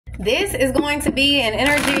This is going to be an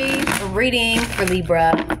energy reading for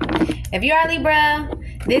Libra. If you are Libra,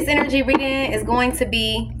 this energy reading is going to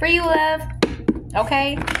be for you, love.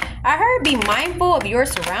 Okay? I heard be mindful of your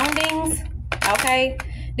surroundings. Okay?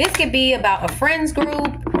 This could be about a friends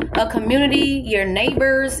group, a community, your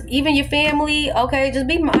neighbors, even your family. Okay? Just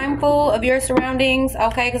be mindful of your surroundings.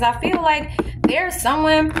 Okay? Because I feel like there's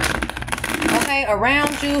someone, okay,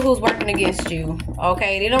 around you who's working against you.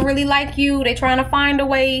 Okay? They don't really like you. They're trying to find a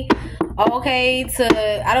way, okay,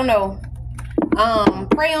 to, I don't know,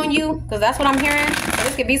 prey on you, because that's what I'm hearing. So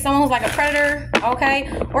this could be someone who's like a predator, okay?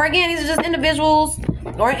 Or again, these are just individuals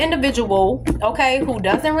or an individual, okay, who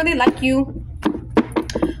doesn't really like you,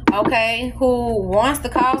 okay, who wants to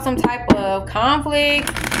cause some type of conflict,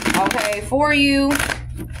 okay, for you,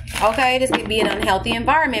 okay? This could be an unhealthy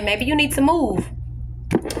environment. Maybe you need to move.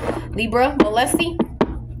 Libra, well, let's see.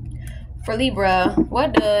 For Libra,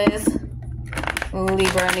 what does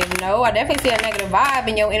Libra need to know? I definitely see a negative vibe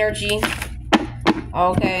in your energy.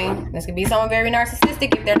 Okay, this could be someone very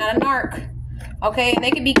narcissistic if they're not a narc. Okay, and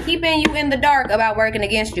they could be keeping you in the dark about working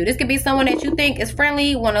against you. This could be someone that you think is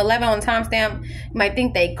friendly, 111 on timestamp. You might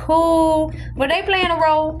think they cool, but they playing a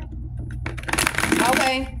role.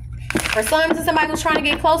 Okay, for some, to somebody who's trying to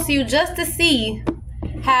get close to you just to see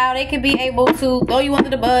how they could be able to throw you under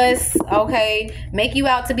the bus, okay, make you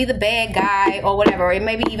out to be the bad guy or whatever, or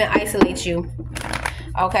maybe even isolate you.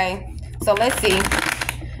 Okay, so let's see.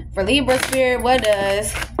 For Libra spirit, what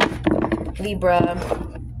does Libra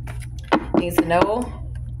need to know?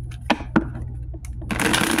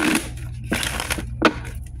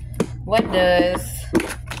 What does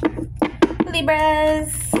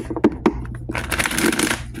Libras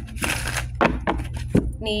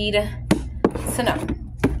need to know?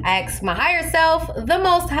 I ask my higher self, the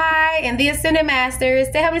Most High, and the Ascended Masters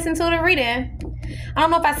to help me listen to the reading. I don't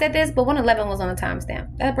know if I said this, but 111 was on the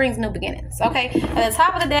timestamp. That brings new beginnings. Okay, at the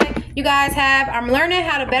top of the deck, you guys have, I'm learning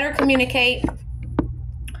how to better communicate.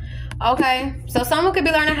 Okay, so someone could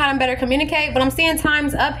be learning how to better communicate, but I'm seeing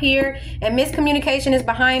times up here, and miscommunication is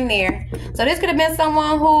behind there. So this could have been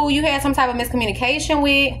someone who you had some type of miscommunication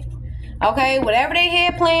with. Okay, whatever they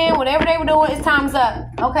had planned, whatever they were doing, it's time's up.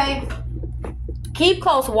 Okay, keep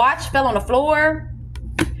close watch fell on the floor.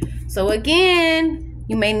 So again,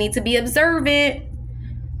 you may need to be observant.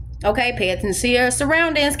 Okay, pay attention to your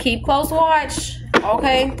surroundings. Keep close watch.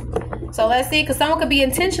 Okay, so let's see, because someone could be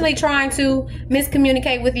intentionally trying to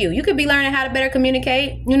miscommunicate with you. You could be learning how to better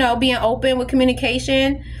communicate, you know, being open with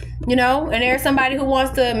communication, you know, and there's somebody who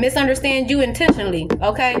wants to misunderstand you intentionally.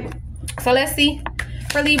 Okay, so let's see.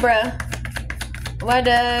 For Libra, what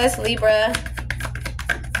does Libra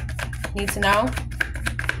need to know?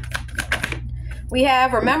 We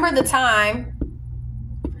have remember the time.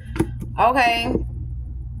 Okay,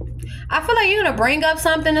 I feel like you're gonna bring up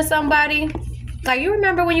something to somebody, like you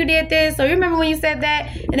remember when you did this, or you remember when you said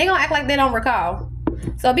that, and they're gonna act like they don't recall.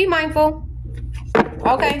 So be mindful.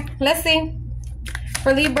 Okay, let's see.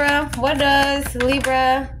 For Libra, what does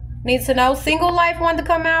Libra need to know? Single life wanted to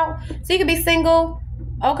come out, so you could be single.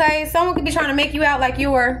 Okay, someone could be trying to make you out like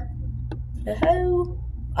you were the hoe.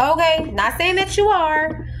 Okay, not saying that you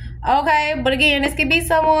are. Okay, but again, this could be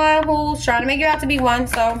someone who's trying to make you out to be one.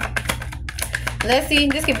 So let's see.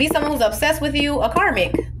 This could be someone who's obsessed with you, a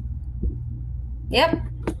karmic. Yep,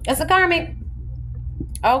 it's a karmic.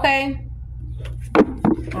 Okay.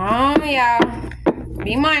 Yeah.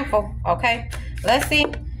 Be mindful. Okay. Let's see.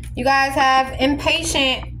 You guys have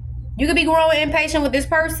impatient. You could be growing impatient with this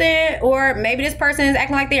person, or maybe this person is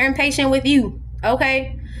acting like they're impatient with you.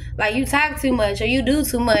 Okay. Like you talk too much or you do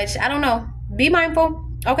too much. I don't know. Be mindful.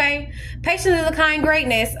 Okay. Patience is a kind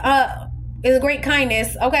greatness. Is a great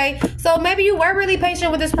kindness. Okay. So maybe you were really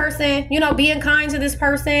patient with this person, you know, being kind to this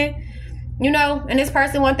person, you know, and this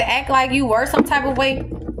person wanted to act like you were some type of way.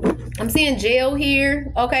 I'm seeing jail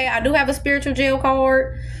here. Okay. I do have a spiritual jail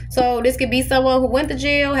card. So this could be someone who went to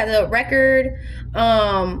jail, has a record,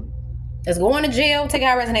 is going to jail. Take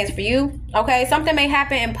out resonates for you. Okay. Something may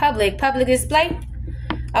happen in public display.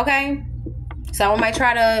 Okay. Someone might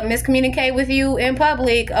try to miscommunicate with you in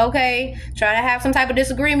public. Okay. Try to have some type of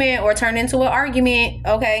disagreement or turn into an argument.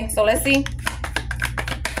 Okay. So let's see.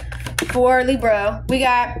 For Libra, we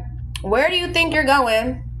got, where do you think you're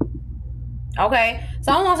going? Okay.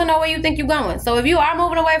 Someone wants to know where you think you're going. So if you are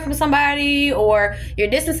moving away from somebody or you're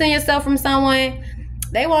distancing yourself from someone,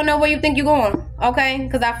 they want to know where you think you're going. Okay.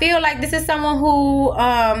 Because I feel like this is someone who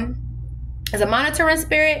is a monitoring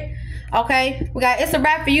spirit. Okay, we got, it's a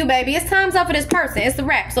wrap for you, baby. It's time's up for this person. It's a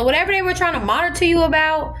wrap. So whatever they were trying to monitor you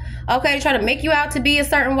about, okay, trying to make you out to be a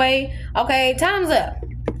certain way, okay, time's up.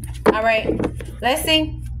 All right, let's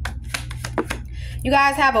see. You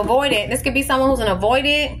guys have avoidant. This could be someone who's an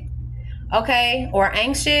avoidant, okay, or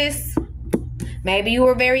anxious. Maybe you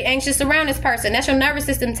were very anxious around this person. That's your nervous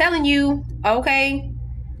system telling you, okay,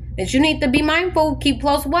 that you need to be mindful, keep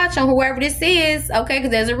close watch on whoever this is, okay,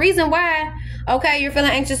 because there's a reason why, okay, you're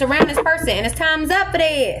feeling anxious around this person, and it's time's up for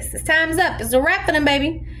this. It's time's up. It's a wrap for them,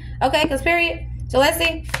 baby. Okay, because period. So let's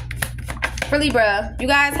see. For Libra, you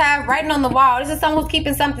guys have writing on the wall. This is someone who's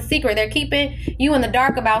keeping something secret. They're keeping you in the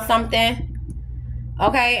dark about something.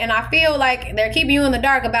 Okay, and I feel like they're keeping you in the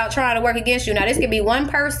dark about trying to work against you. Now, this could be one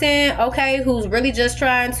person, okay, who's really just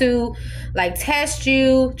trying to, like, test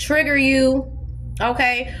you, trigger you,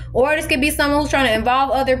 okay? Or this could be someone who's trying to involve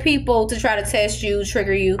other people to try to test you,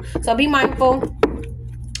 trigger you. So be mindful,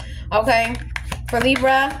 okay? For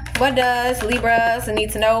Libra, what does Libras need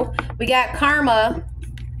to know? We got karma,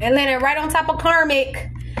 and then right on top of karmic,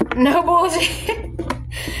 no bullshit.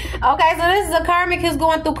 Okay, so this is a karmic who's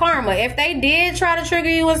going through karma. If they did try to trigger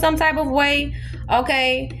you in some type of way,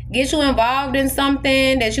 okay, get you involved in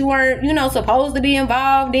something that you weren't, you know, supposed to be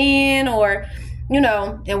involved in, or, you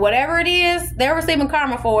know, and whatever it is, they're receiving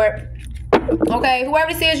karma for it. Okay,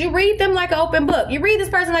 whoever this is, you read them like an open book. You read this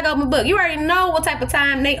person like an open book. You already know what type of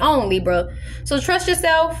time they own, Libra. So trust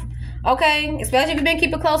yourself, okay, especially if you've been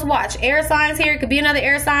keeping close watch. Air signs here. It could be another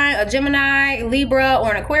air sign, a Gemini, Libra,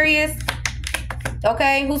 or an Aquarius.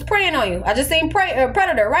 Okay, who's preying on you? I just seen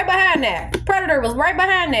Predator right behind that. Predator was right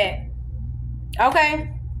behind that.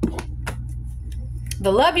 Okay.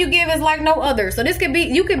 The love you give is like no other. So this could be,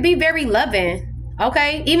 you could be very loving.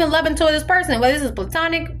 Okay, even loving toward this person, whether this is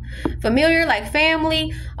platonic, familiar, like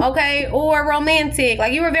family, okay, or romantic.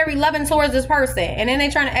 Like you were very loving towards this person, and then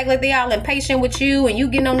they trying to act like they all impatient with you, and you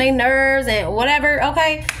getting on their nerves and whatever.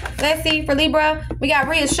 Okay, let's see. For Libra, we got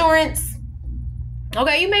reassurance.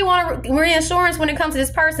 Okay, you may want reassurance when it comes to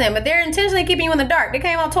this person, but they're intentionally keeping you in the dark. They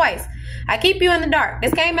came out twice. I keep you in the dark.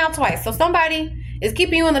 This came out twice. So somebody is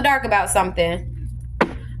keeping you in the dark about something.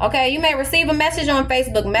 Okay, you may receive a message on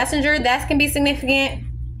Facebook Messenger. That can be significant.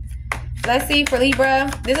 Let's see, for Libra.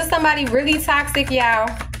 This is somebody really toxic, y'all.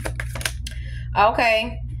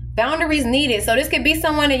 Okay, boundaries needed. So this could be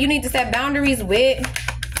someone that you need to set boundaries with,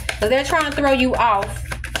 because they're trying to throw you off.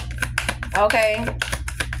 Okay.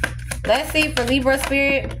 Let's see, for Libra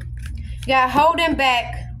spirit. You got holding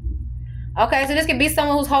back. Okay, so this could be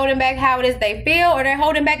someone who's holding back how it is they feel, or they're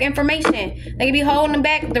holding back information. They could be holding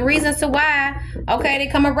back the reasons to why, okay, they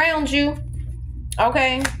come around you.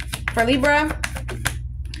 Okay, for Libra,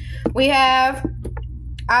 we have,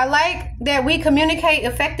 I like that we communicate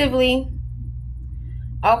effectively.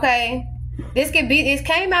 Okay, this could be, it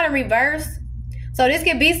came out in reverse. So this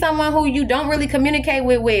could be someone who you don't really communicate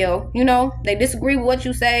with well. You know, they disagree with what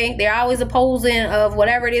you say. They're always opposing of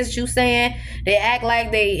whatever it is you're saying. They act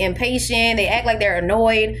like they impatient. They act like they're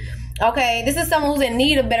annoyed. Okay, this is someone who's in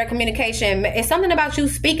need of better communication. It's something about you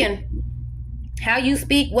speaking. How you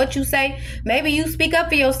speak, what you say. Maybe you speak up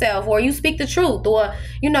for yourself, or you speak the truth, or,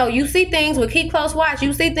 you know, you see things, but keep close watch.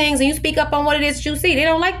 You see things and you speak up on what it is that you see. They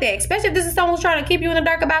don't like that. Especially if this is someone who's trying to keep you in the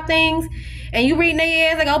dark about things, and you reading their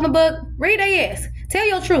ears like an open book. Read their ears. Tell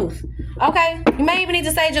your truth. Okay? You may even need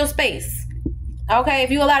to save your space. Okay? If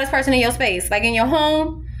you allow this person in your space, like in your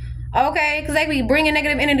home. Okay? Because they be bringing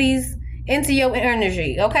negative entities into your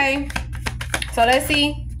energy. Okay? So let's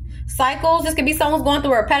see. Cycles. This could be someone's going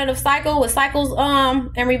through a repetitive cycle with cycles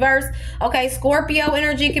in reverse. Okay, Scorpio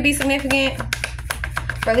energy could be significant.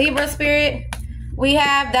 For Libra spirit, we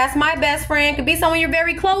have that's my best friend. Could be someone you're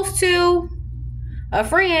very close to. A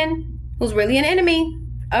friend who's really an enemy.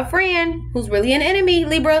 A friend who's really an enemy,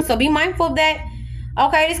 Libra. So be mindful of that.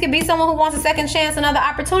 Okay, this could be someone who wants a second chance, another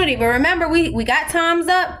opportunity. But remember, we got time's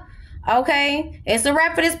up. Okay, it's a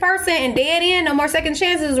wrap for this person, and dead end. No more second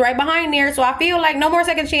chances right behind there. So I feel like no more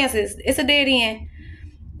second chances. It's a dead end.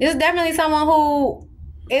 This is definitely someone who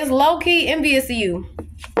is low-key envious of you.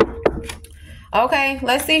 Okay,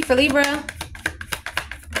 let's see, for Libra.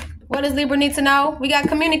 What does Libra need to know? We got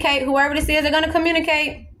communicate. Whoever this is, they're going to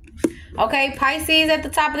communicate. Okay, Pisces at the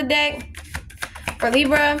top of the deck. For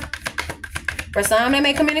Libra, for some, they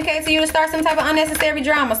may communicate to you to start some type of unnecessary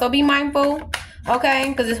drama. So be mindful. Okay,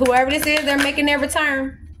 because whoever this is, they're making their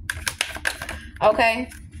return. Okay,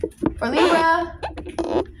 for Libra,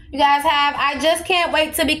 you guys have, I just can't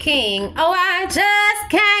wait to be king. Oh, I just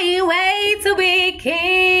can't wait to be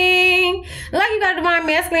king. Like you got a divine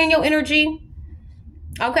masculine in your energy.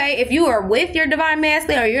 Okay, if you are with your divine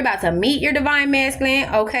masculine, or you're about to meet your divine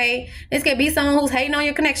masculine, okay, this could be someone who's hating on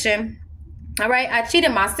your connection. All right, I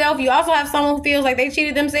cheated myself. You also have someone who feels like they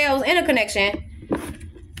cheated themselves in a connection.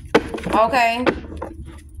 Okay,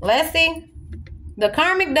 let's see. The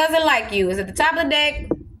karmic doesn't like you. It's at the top of the deck.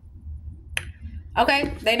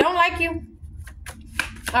 Okay, they don't like you.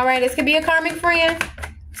 All right, this could be a karmic friend.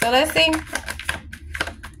 So let's see.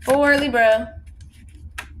 For Libra.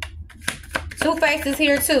 Two-Faced is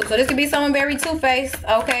here too. So this could be someone very two-faced.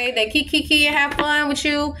 Okay, they kiki and have fun with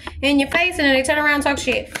you in your face, and then they turn around and talk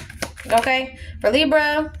shit. Okay, for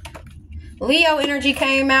Libra, Leo energy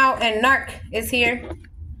came out, and Narc is here.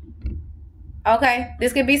 Okay,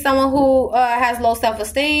 this could be someone who has low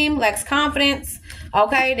self-esteem, lacks confidence.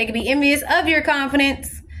 Okay, they could be envious of your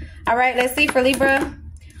confidence. All right, let's see for Libra.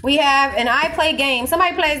 We have, and I play games.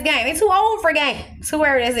 Somebody plays games. They're too old for games.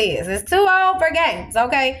 Whoever this is. It's too old for games.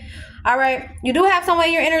 Okay. All right. You do have someone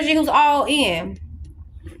in your energy who's all in.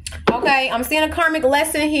 Okay. I'm seeing a karmic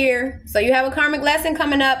lesson here. So you have a karmic lesson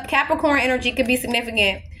coming up. Capricorn energy could be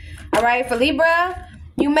significant. All right. For Libra,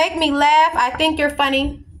 you make me laugh. I think you're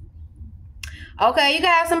funny. Okay, you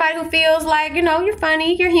can have somebody who feels like, you know, you're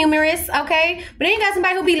funny, you're humorous, okay? But then you got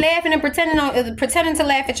somebody who be laughing and pretending to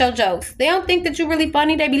laugh at your jokes. They don't think that you're really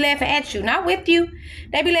funny. They be laughing at you, not with you.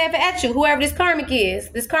 They be laughing at you, whoever this karmic is.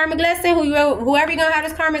 This karmic lesson, whoever you're going to have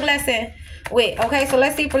this karmic lesson with. Okay, so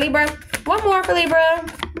let's see for Libra. One more for Libra.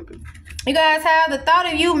 You guys have the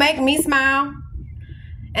thought of you make me smile.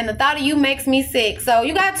 And the thought of you makes me sick. So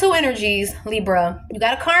you got two energies, Libra. You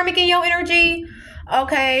got a karmic in your energy,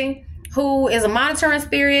 okay? Who is a monitoring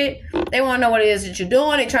spirit. They want to know what it is that you're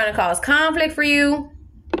doing. They're trying to cause conflict for you.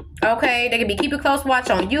 Okay, they could be keeping close watch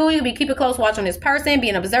on you. You can be keeping close watch on this person,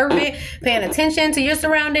 being observant, paying attention to your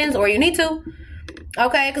surroundings, or you need to.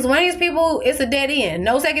 Okay, because one of these people, it's a dead end.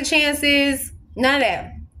 No second chances, none of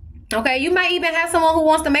that. Okay, you might even have someone who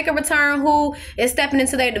wants to make a return who is stepping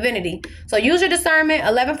into their divinity. So use your discernment,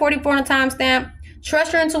 1144 on the timestamp.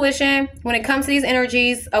 Trust your intuition when it comes to these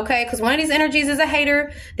energies, okay? Because one of these energies is a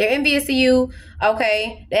hater. They're envious of you,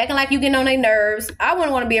 okay? They're acting like you getting on their nerves. I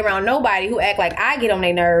wouldn't want to be around nobody who act like I get on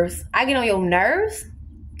their nerves. I get on your nerves?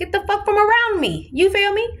 Get the fuck from around me. You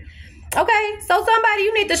feel me? Okay, so somebody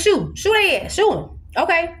you need to shoot. Shoot their ass. Shoot them.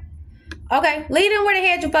 Okay? Okay, leave them where they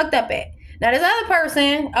had you fucked up at. Now, this other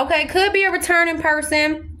person, okay, could be a returning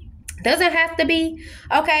person. Doesn't have to be,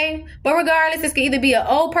 okay? But regardless, this could either be an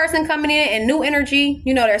old person coming in and new energy.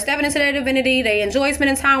 You know, they're stepping into their divinity. They enjoy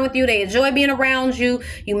spending time with you. They enjoy being around you.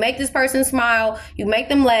 You make this person smile. You make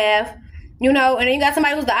them laugh. You know, and then you got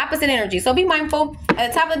somebody who's the opposite energy. So be mindful.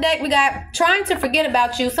 At the top of the deck, we got trying to forget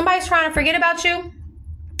about you. Somebody's trying to forget about you.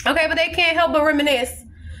 Okay, but they can't help but reminisce.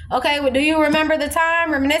 Okay, well, do you remember the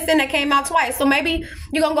time? Reminiscing that came out twice. So maybe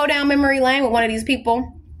you're going to go down memory lane with one of these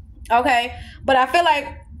people. Okay, but I feel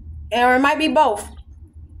like, or it might be both.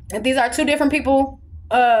 If these are two different people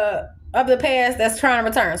of the past that's trying to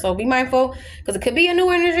return. So be mindful, because it could be a new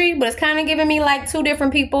energy, but it's kind of giving me like two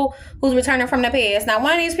different people who's returning from the past. Now,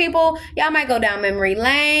 one of these people, y'all might go down memory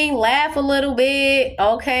lane, laugh a little bit,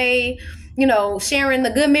 okay, you know, sharing the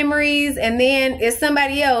good memories, and then it's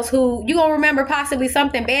somebody else who you gonna remember possibly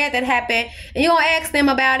something bad that happened, and you gonna ask them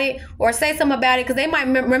about it or say something about it, because they might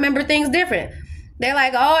remember things different. They're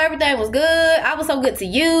like, oh, everything was good. I was so good to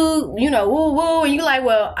you, you know, woo woo. And you're like,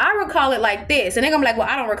 well, I recall it like this. And they're going to be like, well,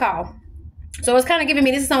 I don't recall. So it's kind of giving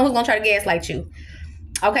me, this is someone who's going to try to gaslight you.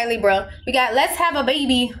 Okay, Libra. We got, let's have a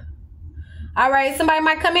baby. All right, somebody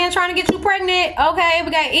might come in trying to get you pregnant. Okay,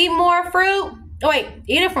 we got eat more fruit. Oh, wait,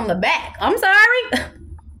 eat it from the back. I'm sorry.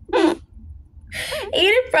 Eat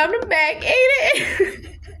it from the back. Eat it.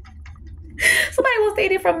 Somebody wants to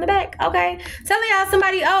eat it from the back, okay? Telling y'all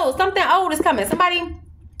somebody old, something old is coming. Somebody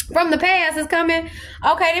from the past is coming.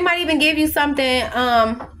 Okay, they might even give you something,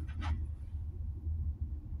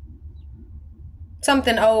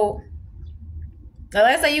 something old. Now,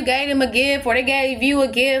 let's say you gave them a gift, or they gave you a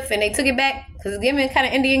gift and they took it back, because it's giving kind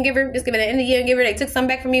of Indian giver. Just giving an Indian giver. They took something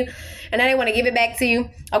back from you, and now they want to give it back to you.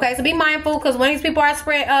 Okay, so be mindful, because when these people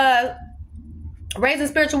are raising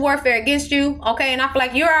spiritual warfare against you, okay, and I feel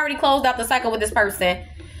like you're already closed out the cycle with this person,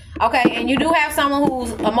 okay, and you do have someone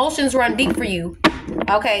whose emotions run deep for you,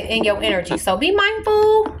 okay, in your energy. So be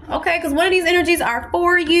mindful, okay, because one of these energies are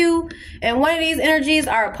for you, and one of these energies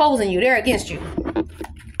are opposing you. They're against you.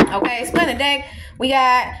 Okay, spin the deck. We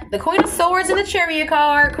got the Queen of Swords and the Chariot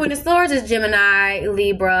card. Queen of Swords is Gemini,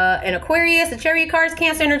 Libra, and Aquarius. The Chariot card is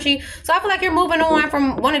Cancer energy. So I feel like you're moving on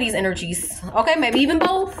from one of these energies. Okay, maybe even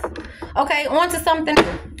both. Okay, on to something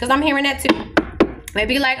new, because I'm hearing that too.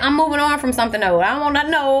 Maybe like, I'm moving on from something old. I don't want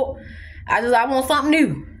nothing old. I want something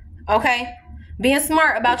new. Okay, being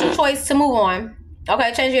smart about your choice to move on.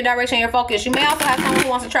 Okay, change your direction, your focus. You may also have someone who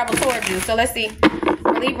wants to travel towards you. So let's see.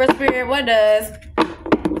 For Libra spirit, what does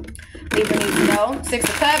Libra needs to know? Six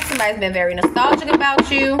of Cups. Somebody's been very nostalgic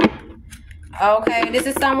about you. Okay, this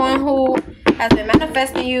is someone who has been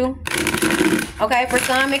manifesting you. Okay, for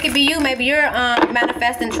some, it could be you. Maybe you're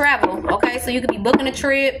manifesting travel. Okay, so you could be booking a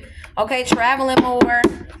trip. Okay, traveling more.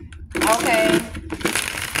 Okay.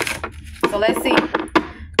 So let's see.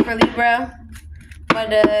 For Libra, what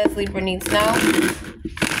does Libra need to know?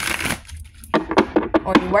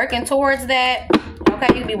 Or you working towards that? Okay,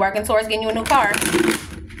 you could be working towards getting you a new car.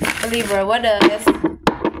 For Libra, what does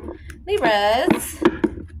Libras?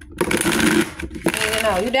 You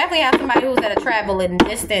know, you definitely have somebody who's at a traveling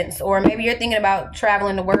distance, or maybe you're thinking about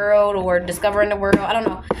traveling the world or discovering the world. I don't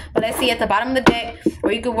know. But let's see at the bottom of the deck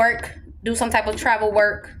where you could work, do some type of travel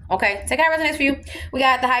work. Okay, take out resonates for you. We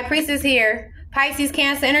got the High Priestess here. Pisces,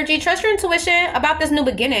 Cancer energy. Trust your intuition about this new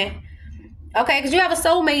beginning. Okay, because you have a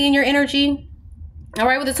soulmate in your energy. All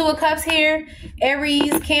right, with the Two of Cups here.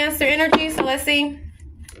 Aries, Cancer energy. So let's see.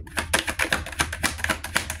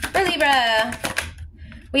 For Libra,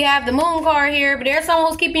 we have the Moon card here, but there's someone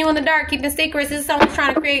who's keeping you in the dark, keeping secrets. This is someone who's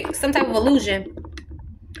trying to create some type of illusion.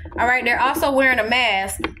 All right, they're also wearing a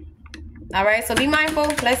mask. All right, so be mindful.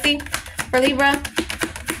 Let's see. For Libra,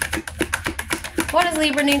 what does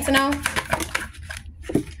Libra need to know?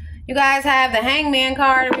 You guys have the Hangman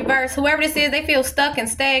card in reverse. Whoever this is, they feel stuck and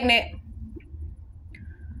stagnant.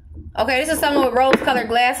 Okay, this is someone with rose-colored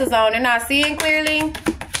glasses on. They're not seeing clearly.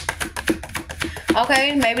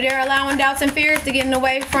 Okay, maybe they're allowing doubts and fears to get in the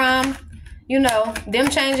way from, you know, them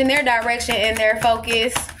changing their direction and their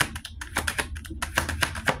focus.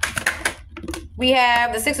 We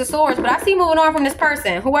have the Six of Swords, but I see moving on from this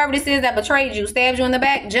person. Whoever this is that betrayed you, stabbed you in the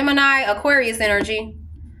back. Gemini, Aquarius energy.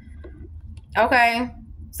 Okay.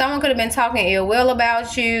 Someone could have been talking ill will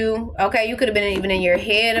about you. Okay, you could have been even in your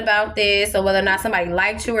head about this, or whether or not somebody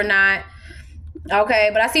liked you or not. Okay,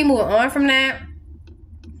 but I see moving on from that.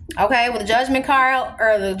 Okay, with the Judgment card,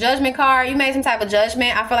 or the Judgment card, you made some type of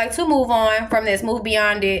judgment. I feel like to move on from this, move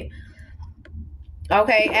beyond it.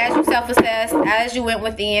 Okay, as you self-assessed, as you went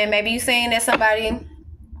within, maybe you saying that somebody,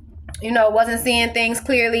 you know, wasn't seeing things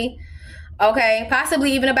clearly. Okay,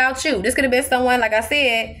 possibly even about you. This could have been someone, like I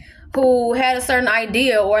said, who had a certain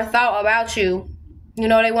idea or thought about you. You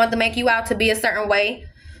know, they wanted to make you out to be a certain way.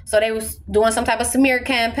 So they was doing some type of smear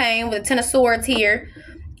campaign with the Ten of Swords here.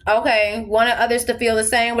 Okay, wanted others to feel the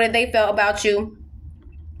same way they felt about you.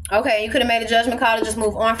 Okay, you could have made a judgment call to just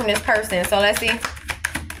move on from this person. So let's see.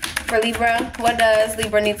 For Libra, what does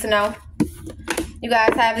Libra need to know? You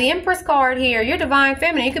guys have the Empress card here. You're divine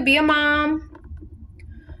feminine. You could be a mom.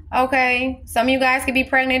 Okay, some of you guys could be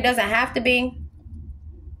pregnant. It doesn't have to be.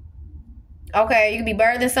 Okay, you could be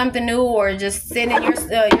birthing something new, or just sitting in your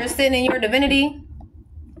you're sitting in your divinity.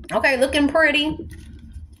 Okay, looking pretty.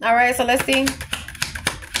 All right, so let's see.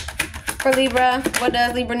 For Libra, what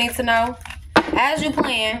does Libra need to know? As you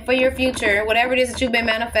plan for your future, whatever it is that you've been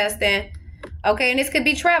manifesting. Okay, and this could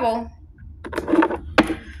be travel.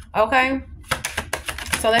 Okay,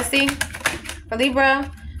 so let's see. For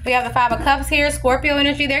Libra, we have the Five of Cups here. Scorpio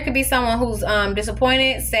energy. There could be someone who's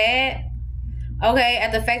disappointed, sad. Okay,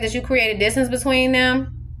 at the fact that you created distance between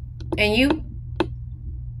them and you.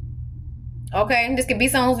 Okay, this could be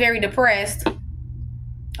someone who's very depressed.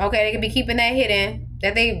 Okay, they could be keeping that hidden.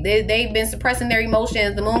 That they've been suppressing their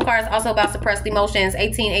emotions. The Moon card is also about suppressed emotions.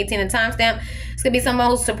 18, a timestamp. This could be someone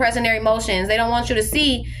who's suppressing their emotions. They don't want you to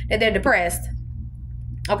see that they're depressed.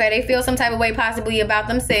 Okay, they feel some type of way possibly about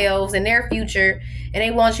themselves and their future, and they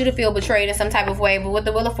want you to feel betrayed in some type of way. But with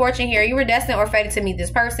the Wheel of Fortune here, you were destined or fated to meet this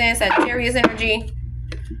person. Sagittarius energy.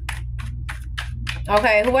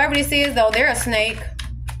 Okay, whoever this is, though, they're a snake.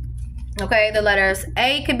 Okay, the letters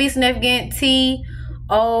A could be significant. T,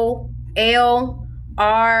 O, L,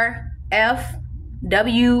 R, F,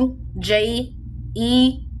 W, J,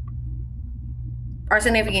 E are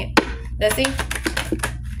significant. Let's see.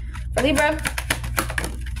 For Libra,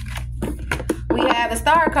 we have a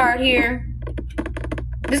Star card here.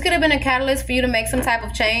 This could have been a catalyst for you to make some type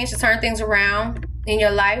of change, to turn things around in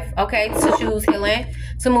your life. Okay, to choose healing,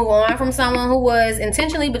 to move on from someone who was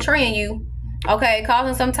intentionally betraying you. Okay,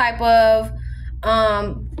 causing some type of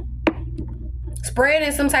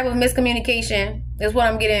spreading some type of miscommunication is what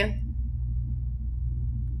I'm getting.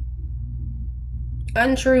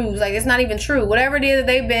 Untruths, like it's not even true. Whatever it is that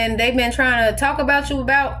they've been trying to talk about you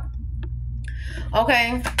about.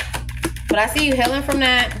 Okay, but I see you healing from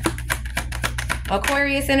that.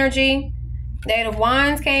 Aquarius energy. The Eight of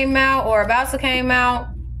Wands came out, or about to came out.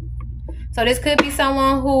 So this could be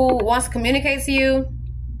someone who wants to communicate to you.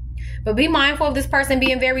 But be mindful of this person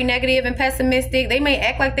being very negative and pessimistic. They may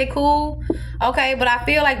act like they cool. Okay, but I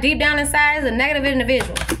feel like deep down inside is a negative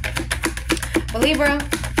individual. But Libra,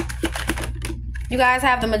 you guys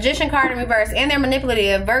have the Magician card in reverse, and they're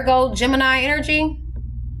manipulative. Virgo, Gemini energy.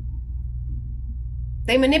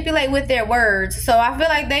 They manipulate with their words. So I feel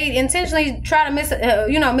like they intentionally try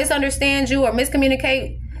to misunderstand you or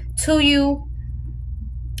miscommunicate to you.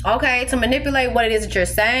 Okay, to manipulate what it is that you're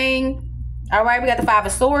saying. All right, we got the Five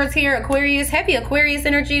of Swords here. Aquarius, heavy Aquarius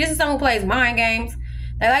energy. This is someone who plays mind games.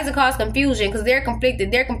 They like to cause confusion because they're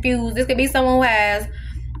conflicted. They're confused. This could be someone who has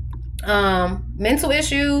mental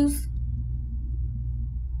issues.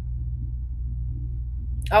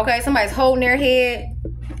 Okay, somebody's holding their head.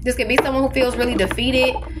 This could be someone who feels really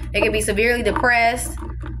defeated. They could be severely depressed.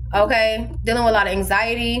 Okay, dealing with a lot of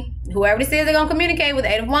anxiety. Whoever this is, they're going to communicate with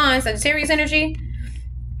the Eight of Wands, Sagittarius energy.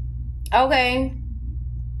 Okay.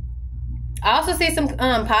 I also see some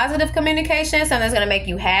positive communication, something that's going to make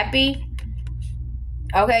you happy.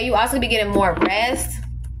 Okay, you also be getting more rest.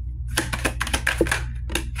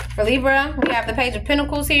 For Libra, we have the Page of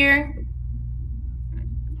Pentacles here.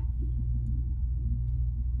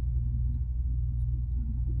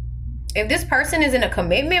 If this person is in a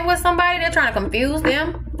commitment with somebody, they're trying to confuse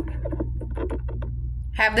them.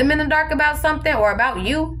 Have them in the dark about something or about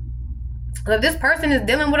you. So if this person is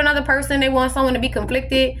dealing with another person, they want someone to be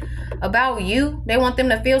conflicted about you. They want them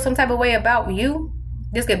to feel some type of way about you.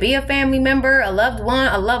 This could be a family member, a loved one,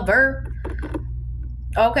 a lover.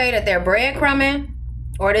 Okay, that they're breadcrumbing.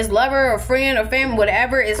 Or this lover or friend or family,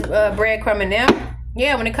 whatever is breadcrumbing them.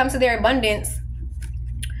 Yeah, when it comes to their abundance.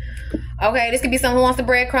 Okay, this could be someone who wants to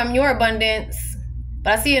breadcrumb your abundance.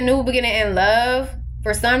 But I see a new beginning in love.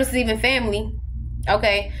 For some, this is even family.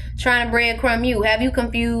 Okay, trying to breadcrumb you. Have you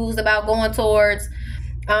confused about going towards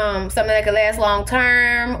something that could last long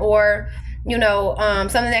term, or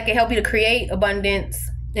something that can help you to create abundance.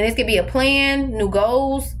 And this could be a plan, new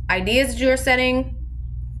goals, ideas that you're setting.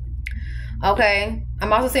 Okay,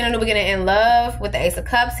 I'm also seeing a new beginning in love with the Ace of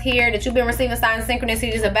Cups here that you've been receiving signs and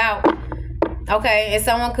synchronicities about. Okay, and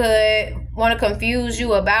someone could want to confuse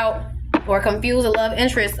you about, or confuse a love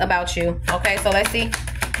interest about you. Okay, so let's see.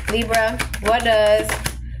 Libra, what does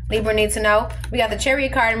Libra need to know? We got the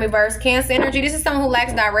Chariot card in reverse. Cancer energy. This is someone who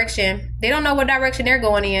lacks direction. They don't know what direction they're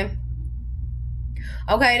going in.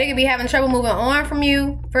 Okay, they could be having trouble moving on from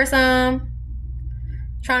you for some.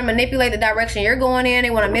 Trying to manipulate the direction you're going in. They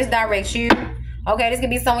want to misdirect you. Okay, this could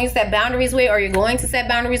be someone you set boundaries with, or you're going to set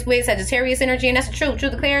boundaries with. Sagittarius energy, and that's the truth.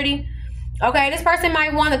 Truth of clarity. Okay, this person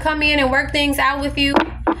might want to come in and work things out with you.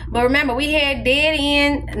 But remember, we had dead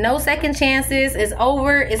end, no second chances. It's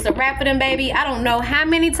over. It's a wrap for them, baby. I don't know how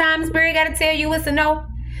many times Spirit got to tell you it's a no.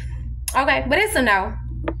 Okay, but it's a no.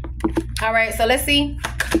 All right, so let's see.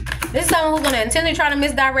 This is someone who's going to intentionally try to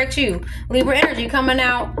misdirect you. Libra energy coming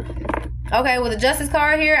out. Okay, with the Justice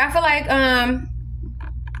card here, I feel like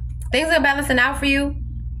things are balancing out for you.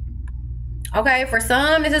 Okay, for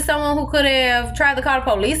some, this is someone who could have tried to call the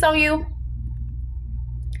police on you.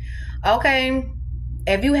 Okay,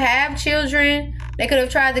 if you have children, they could have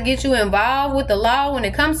tried to get you involved with the law when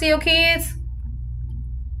it comes to your kids.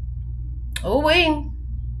 Oh, wait.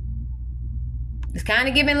 It's kind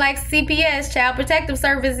of giving like CPS, Child Protective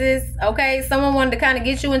Services. Okay, someone wanted to kind of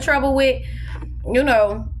get you in trouble with,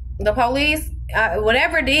 the police.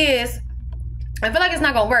 Whatever it is, I feel like it's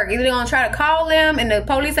not going to work. Either they're going to try to call them and the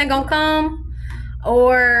police ain't going to come,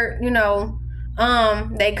 or,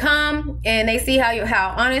 they come and they see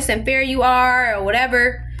how honest and fair you are or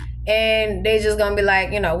whatever, and they just gonna be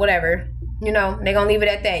like, whatever, they gonna leave it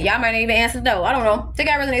at that. Y'all might not even answer the door. I don't know. Take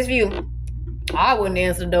out resonates for you. I wouldn't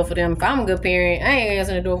answer the door for them. If I'm a good parent, I ain't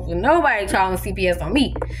answering the door for nobody calling CPS on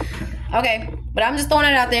me. Okay, but I'm just throwing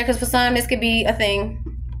it out there because for some this could be a thing.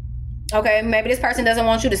 Okay, maybe this person doesn't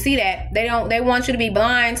want you to see that. They want you to be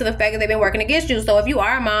blind to the fact that they've been working against you. So if you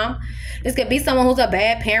are a mom, this could be someone who's a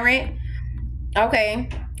bad parent. Okay,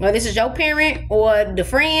 well, this is your parent or the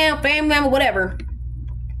friend, family member, whatever.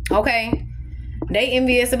 Okay, they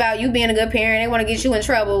envious about you being a good parent. They want to get you in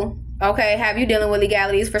trouble. Okay, have you dealing with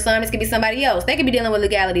legalities. For some, this could be somebody else. They could be dealing with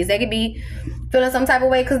legalities. They could be feeling some type of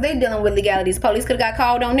way because they dealing with legalities. Police could have got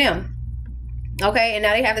called on them. Okay, and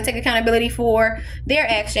now they have to take accountability for their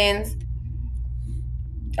actions.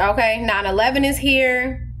 Okay, 9/11 is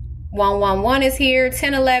here. 111 is here.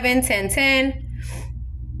 10/11, 10/10.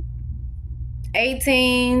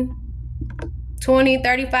 18, 20,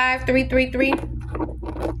 35, 333,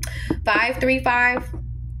 535.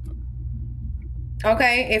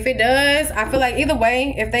 Okay, if it does, I feel like either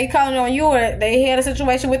way, if they calling on you or they had a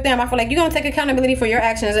situation with them, I feel like you're going to take accountability for your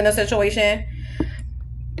actions in the situation.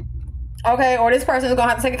 Okay, or this person is going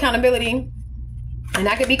to have to take accountability. And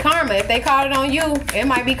that could be karma. If they called it on you, it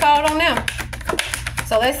might be called on them.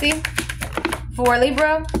 So let's see. For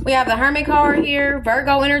Libra, we have the Hermit card here.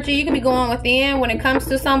 Virgo energy. You could be going within when it comes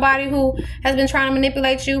to somebody who has been trying to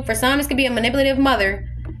manipulate you. For some, this could be a manipulative mother.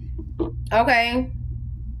 Okay.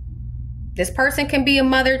 This person can be a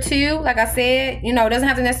mother too. Like I said, you know, it doesn't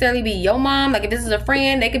have to necessarily be your mom. Like if this is a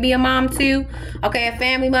friend, they could be a mom too. Okay, a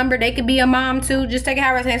family member, they could be a mom too. Just take it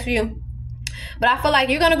how it resonates for you. But I feel like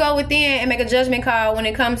you're going to go within and make a judgment call when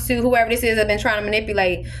it comes to whoever this is that's been trying to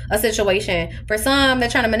manipulate a situation. For some, they're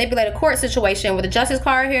trying to manipulate a court situation with the justice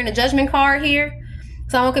card here and the judgment card here.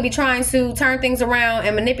 Someone could be trying to turn things around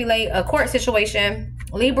and manipulate a court situation.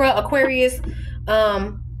 Libra, Aquarius,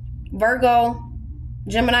 Virgo,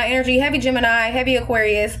 Gemini energy, heavy Gemini, heavy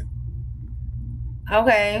Aquarius.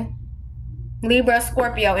 Okay. Libra,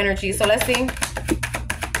 Scorpio energy. So let's see.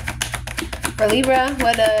 For Libra,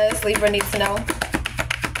 what does Libra need to know?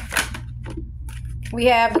 We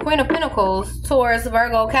have the Queen of Pentacles, Taurus,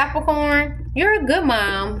 Virgo, Capricorn. You're a good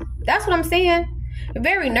mom. That's what I'm saying. You're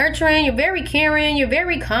very nurturing. You're very caring. You're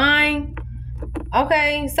very kind.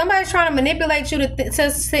 Okay. Somebody's trying to manipulate you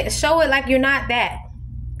to show it like you're not that.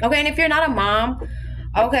 Okay. And if you're not a mom,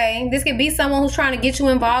 okay, this could be someone who's trying to get you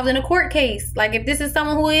involved in a court case. Like if this is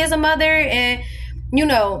someone who is a mother and, you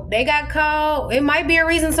know, they got called, it might be a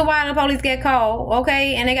reason to why the police get called,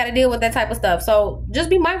 okay? And they got to deal with that type of stuff. So just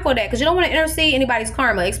be mindful of that because you don't want to intercede anybody's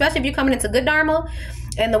karma, especially if you're coming into good dharma.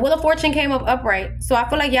 And the Wheel of Fortune came up upright. So I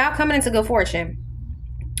feel like y'all coming into good fortune,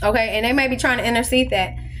 okay? And they may be trying to intercede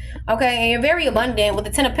that, okay? And you're very abundant with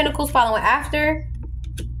the Ten of Pentacles following after.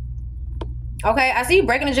 Okay, I see you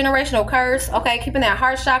breaking a generational curse. Okay, keeping that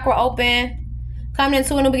heart chakra open. Coming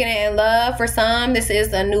into a new beginning in love. For some, this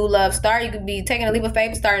is a new love start. You could be taking a leap of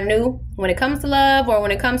faith, starting new. When it comes to love or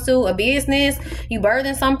when it comes to a business, you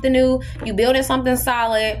birthing something new. You building something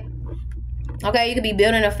solid. Okay, you could be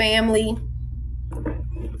building a family.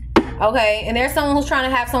 Okay, and there's someone who's trying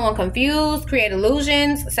to have someone confused, create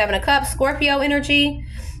illusions. Seven of Cups, Scorpio energy.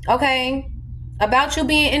 Okay, about you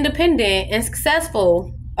being independent and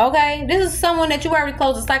successful. Okay, this is someone that you already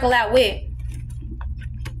closed the cycle out with.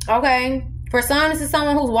 Okay, for some, this is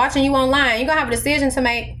someone who's watching you online. You're going to have a decision to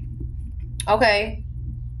make. Okay,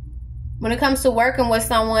 when it comes to working with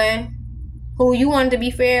someone who you want to be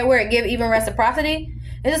fair with, give even reciprocity.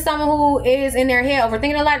 This is someone who is in their head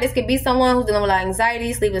overthinking a lot. This could be someone who's dealing with like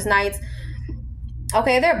anxiety, sleepless nights.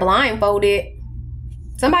 Okay, they're blindfolded.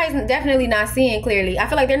 Somebody's definitely not seeing clearly. I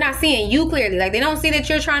feel like they're not seeing you clearly. Like they don't see that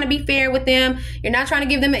you're trying to be fair with them. You're not trying to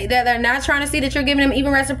give them, they're not trying to see that you're giving them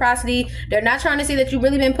even reciprocity. They're not trying to see that you've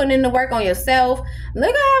really been putting in the work on yourself.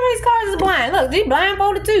 Look at how these cards is blind. Look, they're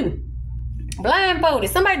blindfolded too.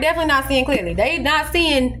 Blindfolded. Somebody definitely not seeing clearly. They not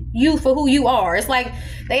seeing you for who you are. It's like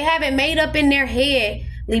they haven't made up in their head,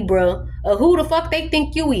 Libra, of who the fuck they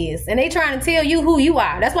think you is, and they trying to tell you who you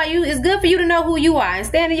are. That's why it's good for you to know who you are and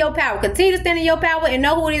stand in your power. Continue to stand in your power and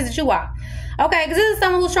know who it is that you are. Okay, because this is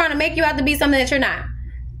someone who's trying to make you out to be something that you're not.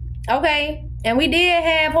 Okay, and we did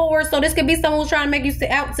have whores, so this could be someone who's trying to make you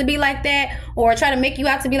out to be like that, or try to make you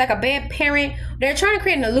out to be like a bad parent. They're trying to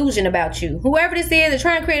create an illusion about you. Whoever this is, they're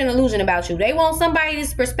trying to create an illusion about you. They want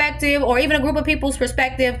somebody's perspective or even a group of people's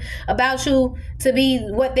perspective about you to be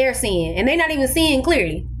what they're seeing, and they're not even seeing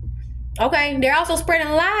clearly. Okay, they're also spreading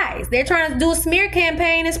lies. They're trying to do a smear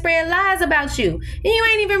campaign and spread lies about you. And you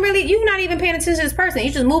ain't even really, you're not even paying attention to this person.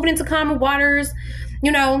 You're just moving into calmer waters,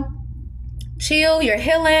 you know, chill, you're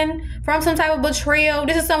healing from some type of betrayal.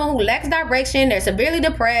 This is someone who lacks direction. They're severely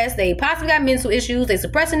depressed. They possibly got mental issues. They're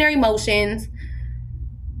suppressing their emotions.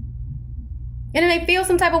 And then they feel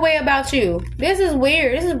some type of way about you. This is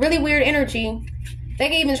weird. This is really weird energy. They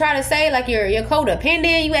can even try to say like you're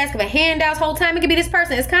codependent. You ask for handouts whole time. It could be this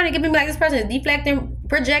person. It's kind of giving me like this person is deflecting,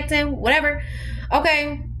 projecting, whatever.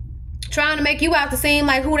 Okay. Trying to make you out to seem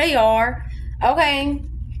like who they are. Okay.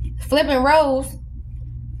 Flipping roles.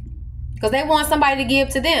 Because they want somebody to give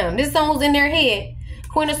to them. This is someone who's in their head.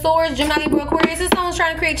 Queen of Swords, Gemini, Libra, Aquarius. This is someone's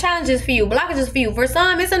trying to create challenges for you, blockages for you. For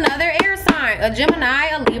some, it's another air sign. A Gemini,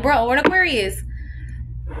 a Libra, or an Aquarius.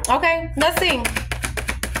 Okay. Let's see.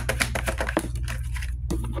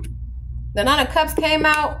 The Nine of Cups came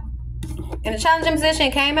out in the challenging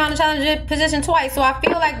position, came out in the challenging position twice. So I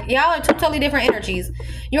feel like y'all are two totally different energies.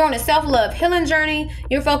 You're on a self-love healing journey.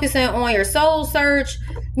 You're focusing on your soul search,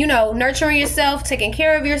 you know, nurturing yourself, taking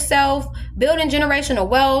care of yourself, building generational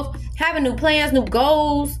wealth, having new plans, new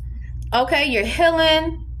goals. Okay, you're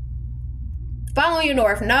healing, following your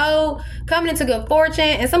North Node, coming into good fortune,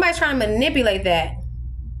 and somebody's trying to manipulate that.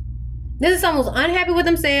 This is someone who's unhappy with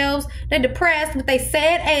themselves. They're depressed with their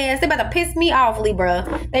sad ass. They're about to piss me off,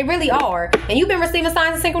 Libra. They really are. And you've been receiving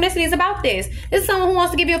signs and synchronicities about this. This is someone who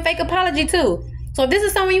wants to give you a fake apology too. So if this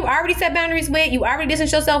is someone you already set boundaries with, you already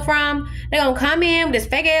distanced yourself from, they're going to come in with this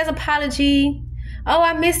fake ass apology. oh,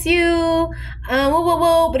 I miss you, woo, woo,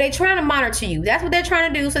 woo. But they're trying to monitor you. That's what they're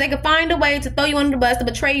trying to do, so they can find a way to throw you under the bus, to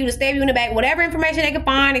betray you, to stab you in the back. Whatever information they can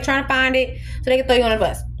find, they're trying to find it so they can throw you under the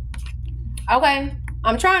bus. Okay?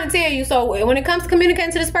 I'm trying to tell you. So when it comes to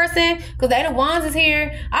communicating to this person, because the Eight of Wands is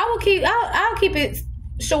here, I'll keep it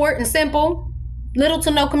short and simple. Little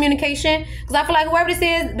to no communication. Because I feel like whoever this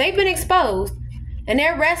is, they've been exposed. And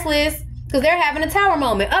they're restless because they're having a tower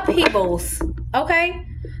moment. Upheavals. Okay?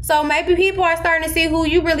 So maybe people are starting to see who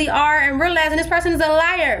you really are and realizing this person is a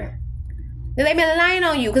liar. That they've been lying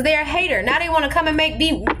on you because they're a hater. Now they want to come and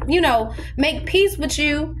make peace with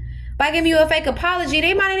you by giving you a fake apology.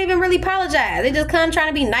 They might not even really apologize. They just come trying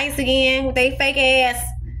to be nice again with their fake ass.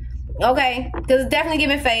 Okay? Because it's definitely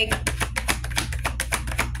giving fake.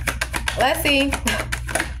 Let's see.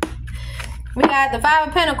 We got the Five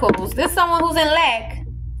of Pentacles. This is someone who's in lack.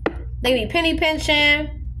 They need penny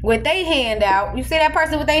pinching with their hand out. You see that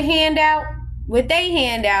person with their hand out? With their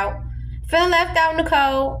hand out. Feeling left out in the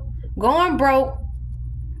cold. Going broke.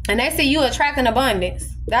 And they see you attracting abundance.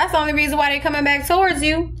 That's the only reason why they're coming back towards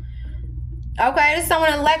you. Okay, this is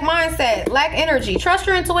someone in lack mindset, lack energy. Trust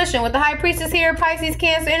your intuition with the High Priestess here, Pisces,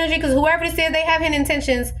 Cancer energy, because whoever this is, they have hidden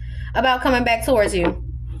intentions about coming back towards you.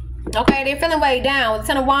 Okay, they're feeling weighed down with the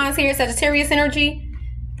Ten of Wands here, Sagittarius energy.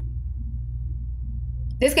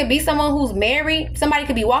 This could be someone who's married. Somebody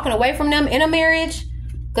could be walking away from them in a marriage,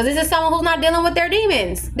 because this is someone who's not dealing with their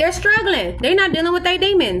demons. They're struggling. They're not dealing with their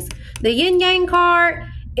demons. The Yin Yang card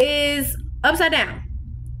is upside down.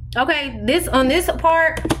 Okay, on this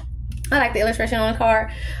part, I like the illustration on the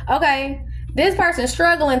card. Okay, this person's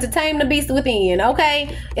struggling to tame the beast within.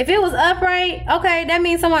 Okay, if it was upright, okay, that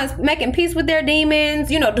means someone's making peace with their demons,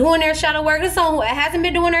 doing their shadow work. This is someone who hasn't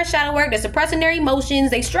been doing their shadow work. They're suppressing their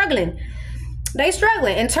emotions. They struggling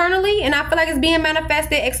internally, and I feel like it's being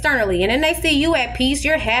manifested externally. And then they see you at peace.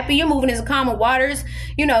 You're happy. You're moving into calmer waters.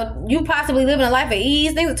 You possibly living a life of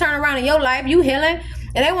ease. Things are turning around in your life. You healing,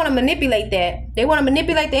 and they want to manipulate that. They want to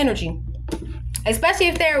manipulate the energy. Especially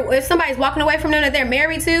if somebody's walking away from them that they're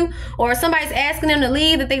married to, or somebody's asking them to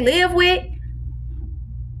leave that they live with.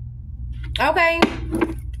 Okay,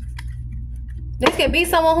 this could be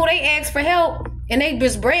someone who they ask for help and they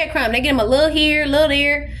just breadcrumb. They get them a little here, a little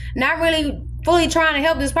there, not really fully trying to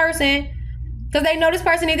help this person because they know this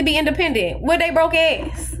person needs to be independent with they broke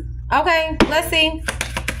ass. Okay, let's see.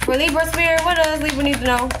 For Libra Spirit, what does Libra need to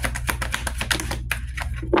know?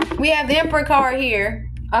 We have the Emperor card here.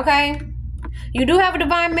 Okay. You do have a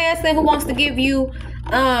divine masculine who wants to give you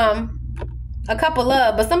a cup of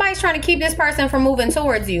love, but somebody's trying to keep this person from moving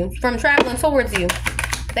towards you, from traveling towards you.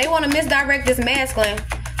 They want to misdirect this masculine.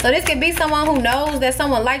 So this could be someone who knows that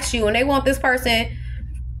someone likes you and they want this person,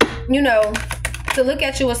 to look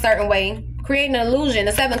at you a certain way, creating an illusion.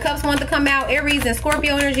 The Seven Cups want to come out. Aries and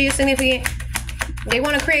Scorpio energy is significant. They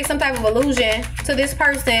want to create some type of illusion to this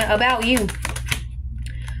person about you.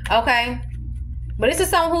 Okay. But this is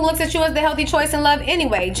someone who looks at you as the healthy choice in love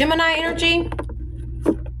anyway. Gemini energy.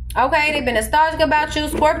 Okay, they've been nostalgic about you.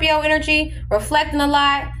 Scorpio energy, reflecting a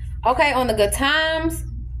lot. Okay, on the good times.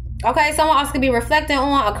 Okay, someone also could be reflecting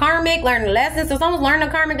on a karmic, learning lessons. So someone's learning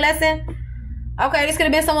a karmic lesson. Okay, this could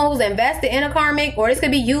have been someone who's invested in a karmic, or this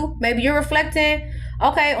could be you. Maybe you're reflecting,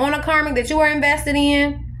 okay, on a karmic that you were invested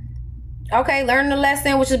in. Okay, learning a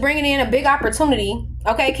lesson, which is bringing in a big opportunity.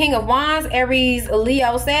 Okay, King of Wands, Aries,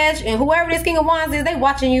 Leo, Sag, and whoever this King of Wands is, they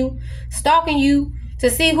watching you, stalking you to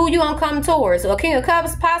see who you gonna come towards. So a King of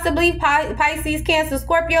Cups, possibly Pisces, Cancer,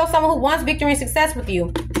 Scorpio, someone who wants victory and success with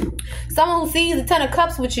you. Someone who sees the Ten of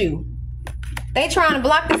Cups with you. They trying to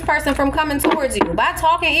block this person from coming towards you by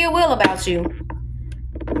talking ill will about you.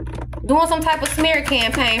 Doing some type of smear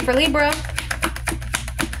campaign for Libra.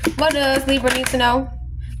 What does Libra need to know?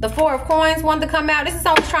 The Four of Coins want to come out. This is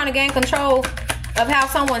someone trying to gain control of how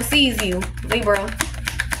someone sees you, Libra.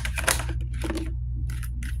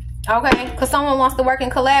 Okay, because someone wants to work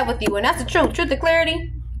and collab with you, and that's the truth. Truth and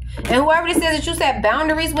clarity. And whoever this is that you set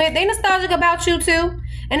boundaries with, they nostalgic about you too,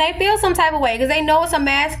 and they feel some type of way because they know it's a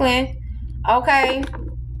masculine, okay,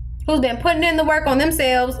 who's been putting in the work on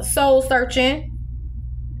themselves, soul searching.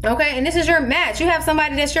 Okay, and this is your match. You have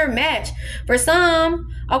somebody that's your match. For some,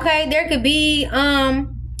 okay, there could be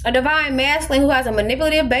a divine masculine who has a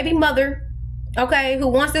manipulative baby mother, okay, who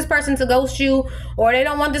wants this person to ghost you, or they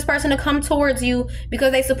don't want this person to come towards you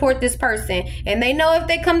because they support this person. And they know if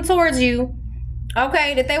they come towards you,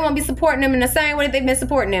 okay, that they won't be supporting them in the same way that they've been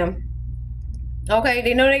supporting them. Okay,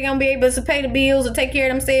 they know they're going to be able to pay the bills or take care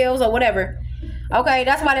of themselves or whatever. Okay,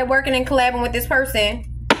 that's why they're working and collabing with this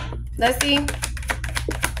person. Let's see.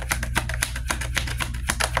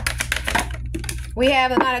 We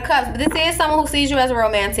have a Nine of Cups, but this is someone who sees you as a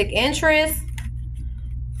romantic interest.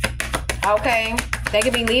 Okay. They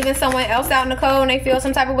could be leaving someone else out in the cold and they feel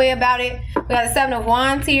some type of way about it. We got the 7 of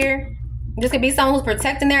Wands here. This could be someone who's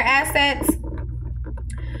protecting their assets.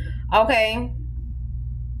 Okay.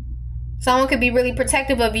 Someone could be really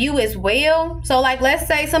protective of you as well. So, like, let's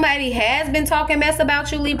say somebody has been talking mess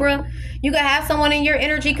about you, Libra. You could have someone in your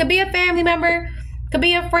energy. Could be a family member. Could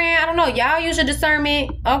be a friend. I don't know. Y'all use your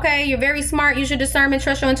discernment. Okay. You're very smart. Use your discernment.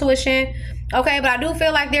 Trust your intuition. Okay. But I do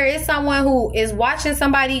feel like there is someone who is watching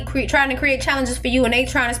somebody trying to create challenges for you and they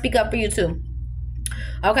trying to speak up for you too.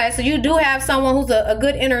 Okay. So you do have someone who's a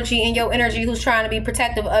good energy in your energy who's trying to be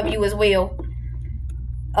protective of you as well.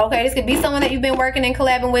 Okay, this could be someone that you've been working and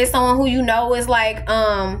collabing with, someone who you know is like,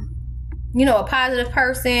 you know, a positive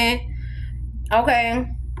person. Okay.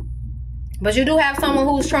 But you do have someone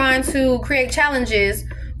who's trying to create challenges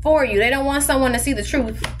for you. They don't want someone to see the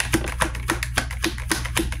truth.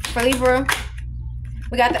 For Libra,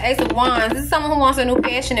 we got the Ace of Wands. This is someone who wants a new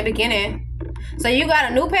passionate beginning. So you got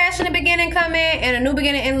a new passionate beginning coming and a new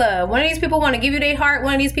beginning in love. One of these people want to give you their heart.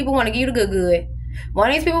 One of these people want to give you the good. One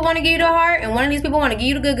of these people want to give you the heart, and one of these people want to give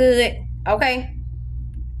you the good. Okay.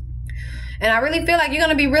 And I really feel like you're going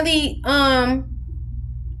to be really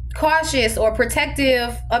cautious or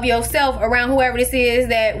protective of yourself around whoever this is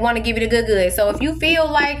that want to give you the good. So if you feel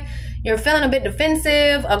like you're feeling a bit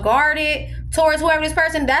defensive or guarded towards whoever this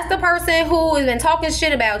person, that's the person who has been talking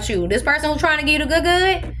shit about you. This person who's trying to give you the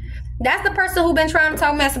good. That's the person who's been trying to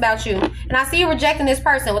talk mess about you. And I see you rejecting this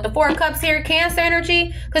person with the 4 of Cups here, Cancer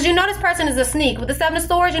energy. Because you know this person is a sneak. With the 7 of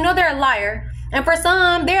Swords, you know they're a liar. And for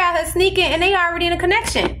some, they're out here sneaking and they already in a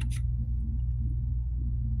connection.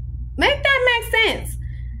 Make that make sense.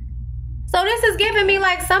 So this is giving me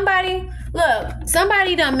like somebody, look,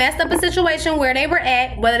 somebody done messed up a situation where they were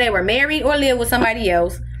at, whether they were married or lived with somebody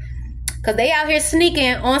else. Because they out here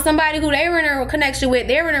sneaking on somebody who they were in a connection with,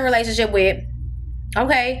 they were in a relationship with.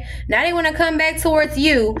 Okay, now they want to come back towards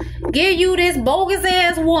you, give you this bogus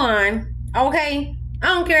ass one. Okay, I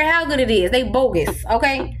don't care how good it is, they bogus.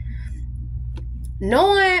 Okay,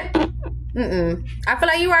 knowing, I feel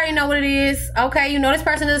like you already know what it is. Okay, you know this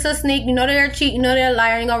person is a sneak. You know they're a cheat. You know they're a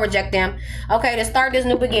liar. You're gonna reject them. Okay, to start this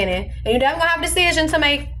new beginning, and you're definitely gonna have a decision to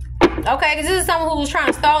make. Okay, because this is someone who was trying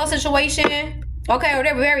to stall a situation. Okay, or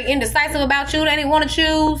they were very indecisive about you. They didn't want to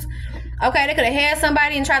choose. Okay, they could have had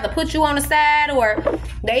somebody and tried to put you on the side, or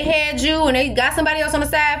they had you and they got somebody else on the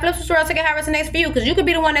side. Flip the swirl, take it how it resonates for you, because you could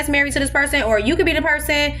be the one that's married to this person, or you could be the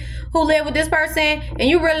person who lived with this person, and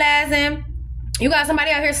you realizing you got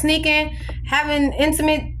somebody out here sneaking, having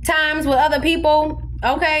intimate times with other people.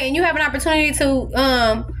 Okay, and you have an opportunity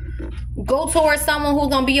to go towards someone who's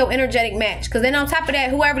gonna be your energetic match. Because then on top of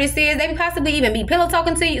that, whoever this is, they can possibly even be pillow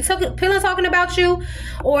talking to you, pillow talking about you,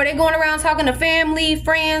 or they're going around talking to family,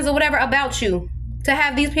 friends, or whatever about you, to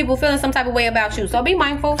have these people feeling some type of way about you. So be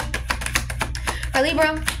mindful. For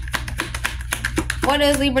Libra, what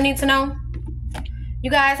does Libra need to know? You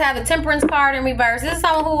guys have the Temperance card in reverse. This is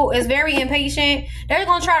someone who is very impatient. They're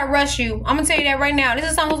going to try to rush you. I'm going to tell you that right now. This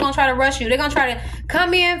is someone who's going to try to rush you. They're going to try to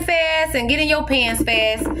come in fast and get in your pants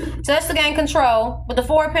fast just to gain control. With the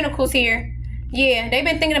 4 of Pentacles here. Yeah, they've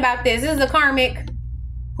been thinking about this. This is a karmic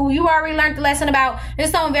who you already learned the lesson about. This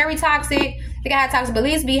is someone very toxic. They got toxic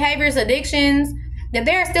beliefs, behaviors, addictions that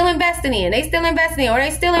they're still investing in. They still investing in, or they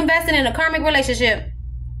still investing in a karmic relationship.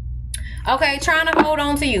 Okay, trying to hold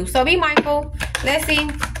on to you. So be mindful. Let's see.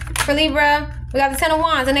 For Libra, we got the 10 of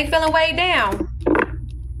Wands and they feeling weighed down.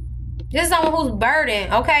 This is someone who's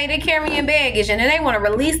burdened. Okay, they're carrying baggage and then they want to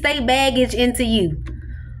release their baggage into you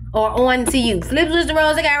or onto you. Flip the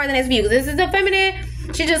roles, they got resonance views. This is the feminine.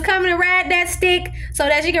 She just coming to ride that stick so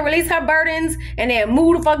that she can release her burdens and then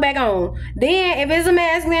move the fuck back on. Then if it's a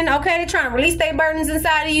masculine, okay, they're trying to release their burdens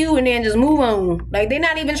inside of you and then just move on. Like they're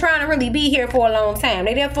not even trying to really be here for a long time.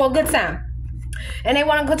 They're there for a good time. And they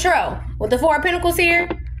want to control. With the 4 of Pentacles here,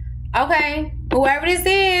 okay, whoever this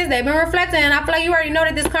is, they've been reflecting. And I feel like you already know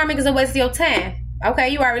that this karmic is a waste of your time. Okay,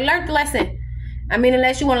 you already learned the lesson. I mean,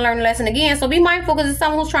 unless you want to learn the lesson again. So be mindful because it's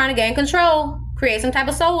someone who's trying to gain control. Create some type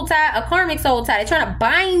of soul tie, a karmic soul tie. They're trying to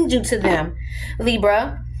bind you to them,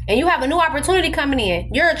 Libra. And you have a new opportunity coming in.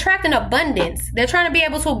 You're attracting abundance. They're trying to be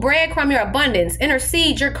able to breadcrumb your abundance.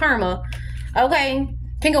 Intercede your karma. Okay.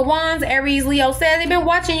 King of Wands, Aries, Leo says they've been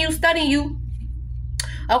watching you, studying you.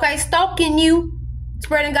 Okay, stalking you.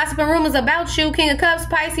 Spreading gossip and rumors about you. King of Cups,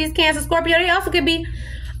 Pisces, Cancer, Scorpio. They also could be,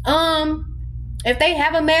 if they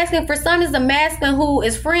have a masculine, for some is a masculine who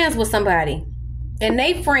is friends with somebody. And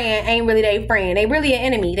they friend ain't really their friend. They really an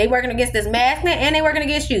enemy. They working against this masculine and they working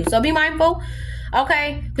against you. So be mindful.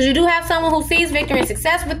 Okay. Because you do have someone who sees victory and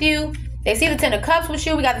success with you. They see the 10 of Cups with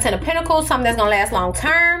you. We got the 10 of Pentacles. Something that's going to last long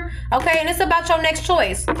term. Okay. And it's about your next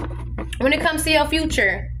choice. when it comes to your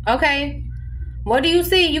future, okay? What do you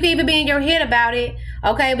see? You can even be in your head about it,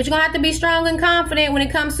 okay? But you're going to have to be strong and confident when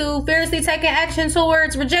it comes to fiercely taking action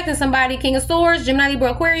towards rejecting somebody. King of Swords, Gemini,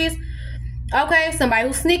 Libra, Aquarius. Okay, somebody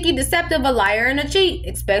who's sneaky, deceptive, a liar, and a cheat.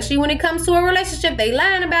 Especially when it comes to a relationship. They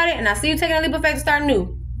lying about it, and I see you taking a leap of faith to start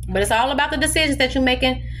new. But it's all about the decisions that you're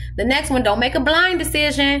making. The next one, don't make a blind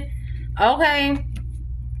decision, okay?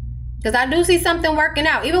 Because I do see something working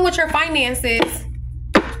out, even with your finances.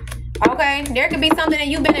 Okay, there could be something that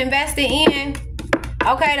you've been invested in,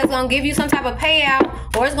 okay, that's going to give you some type of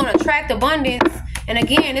payout, or it's going to attract abundance. And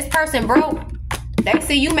again, this person broke. They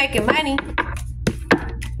see you making money.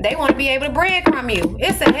 They want to be able to brag from you.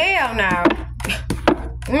 It's a hell no.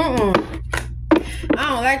 I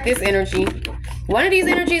don't like this energy. One of these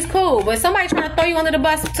energies cool, but somebody trying to throw you under the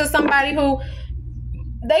bus to somebody who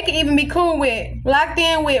they can even be cool with, locked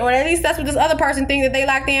in with, or at least that's what this other person thinks that they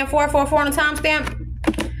locked in for on a timestamp.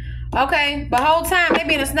 Okay, but whole time they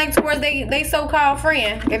being a snake towards they so-called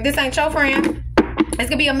friend. If this ain't your friend, it's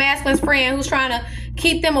gonna be a masculine friend who's trying to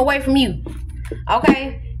keep them away from you.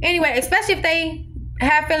 Okay, anyway, especially if they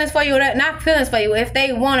have feelings for you, or not feelings for you, if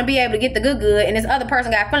they want to be able to get the good, and this other person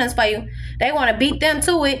got feelings for you, they want to beat them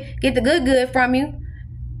to it, get the good from you.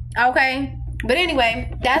 Okay, but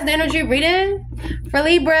anyway, that's the energy reading for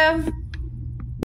Libra.